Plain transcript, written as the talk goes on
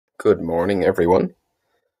Good morning, everyone.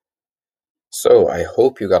 So, I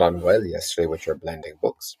hope you got on well yesterday with your blending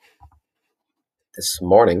books. This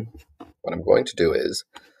morning, what I'm going to do is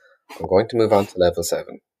I'm going to move on to level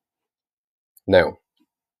 7. Now,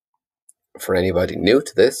 for anybody new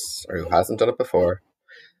to this or who hasn't done it before,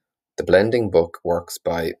 the blending book works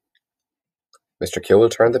by Mr. Q will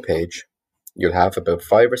turn the page. You'll have about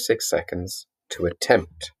 5 or 6 seconds to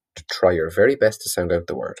attempt to try your very best to sound out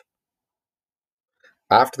the word.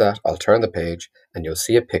 After that, I'll turn the page and you'll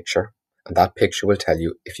see a picture, and that picture will tell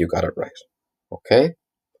you if you got it right. Okay?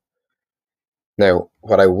 Now,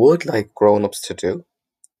 what I would like grown-ups to do,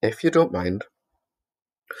 if you don't mind,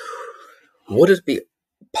 would it be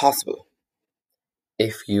possible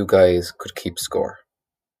if you guys could keep score?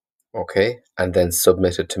 Okay? And then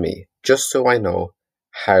submit it to me, just so I know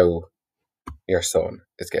how your son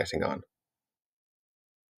is getting on.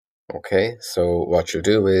 Okay, so what you'll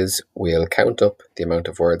do is we'll count up the amount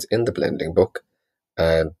of words in the blending book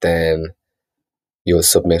and then you'll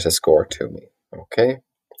submit a score to me. Okay?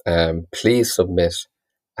 Please submit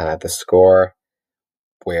the score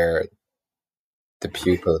where the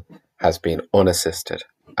pupil has been unassisted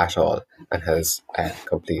at all and has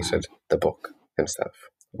completed the book himself.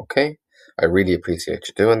 Okay? I really appreciate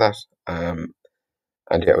you doing that. And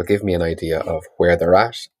yeah, it will give me an idea of where they're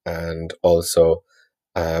at, and also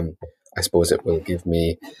I suppose it will give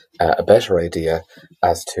me a better idea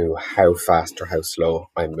as to how fast or how slow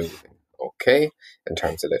I'm moving, okay, in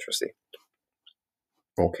terms of literacy.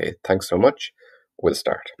 Okay, thanks so much. We'll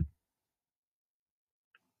start.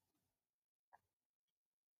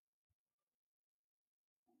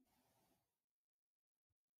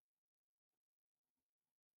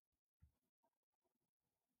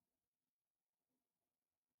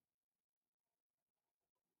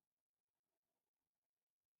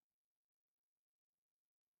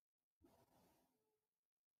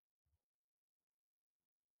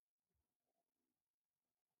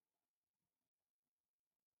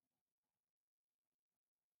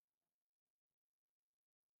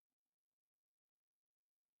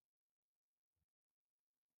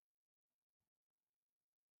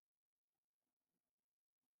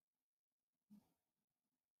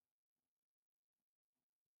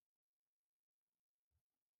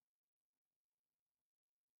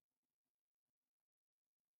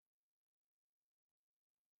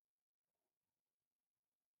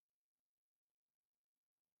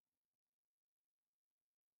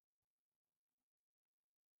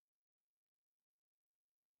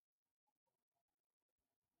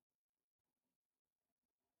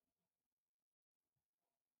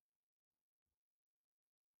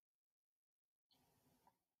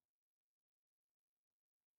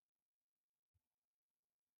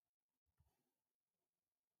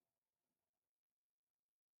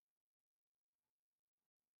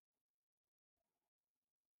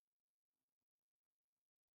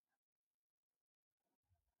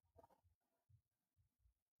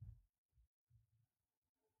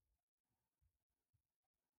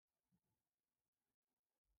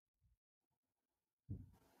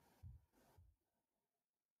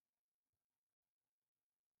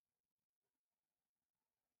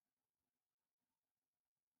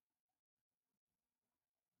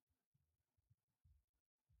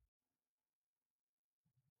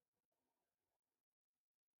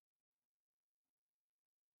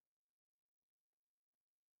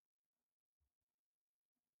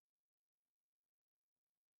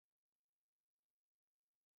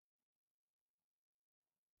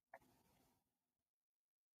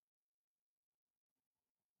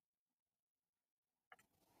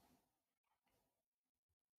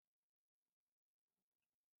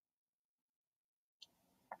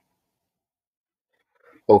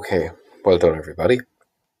 Okay, well done, everybody.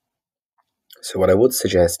 So what I would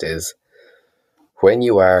suggest is when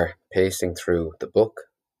you are pacing through the book,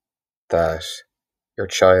 that your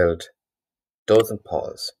child doesn't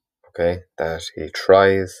pause, okay? That he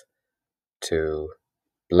tries to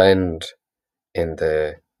blend in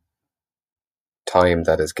the time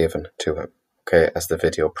that is given to him, okay, as the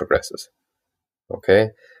video progresses,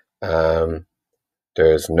 okay?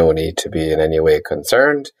 There's no need to be in any way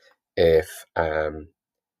concerned if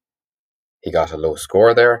he got a low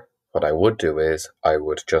score there. What I would do is I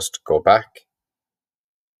would just go back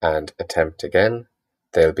and attempt again.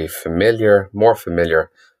 They'll be more familiar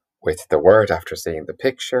with the word after seeing the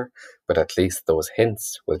picture, but at least those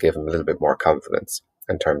hints will give them a little bit more confidence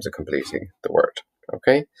in terms of completing the word.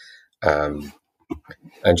 Okay? And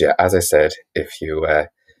yeah, as I said, if you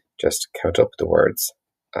just count up the words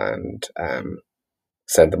and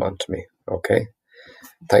send them on to me. Okay?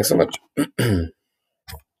 Thanks so much.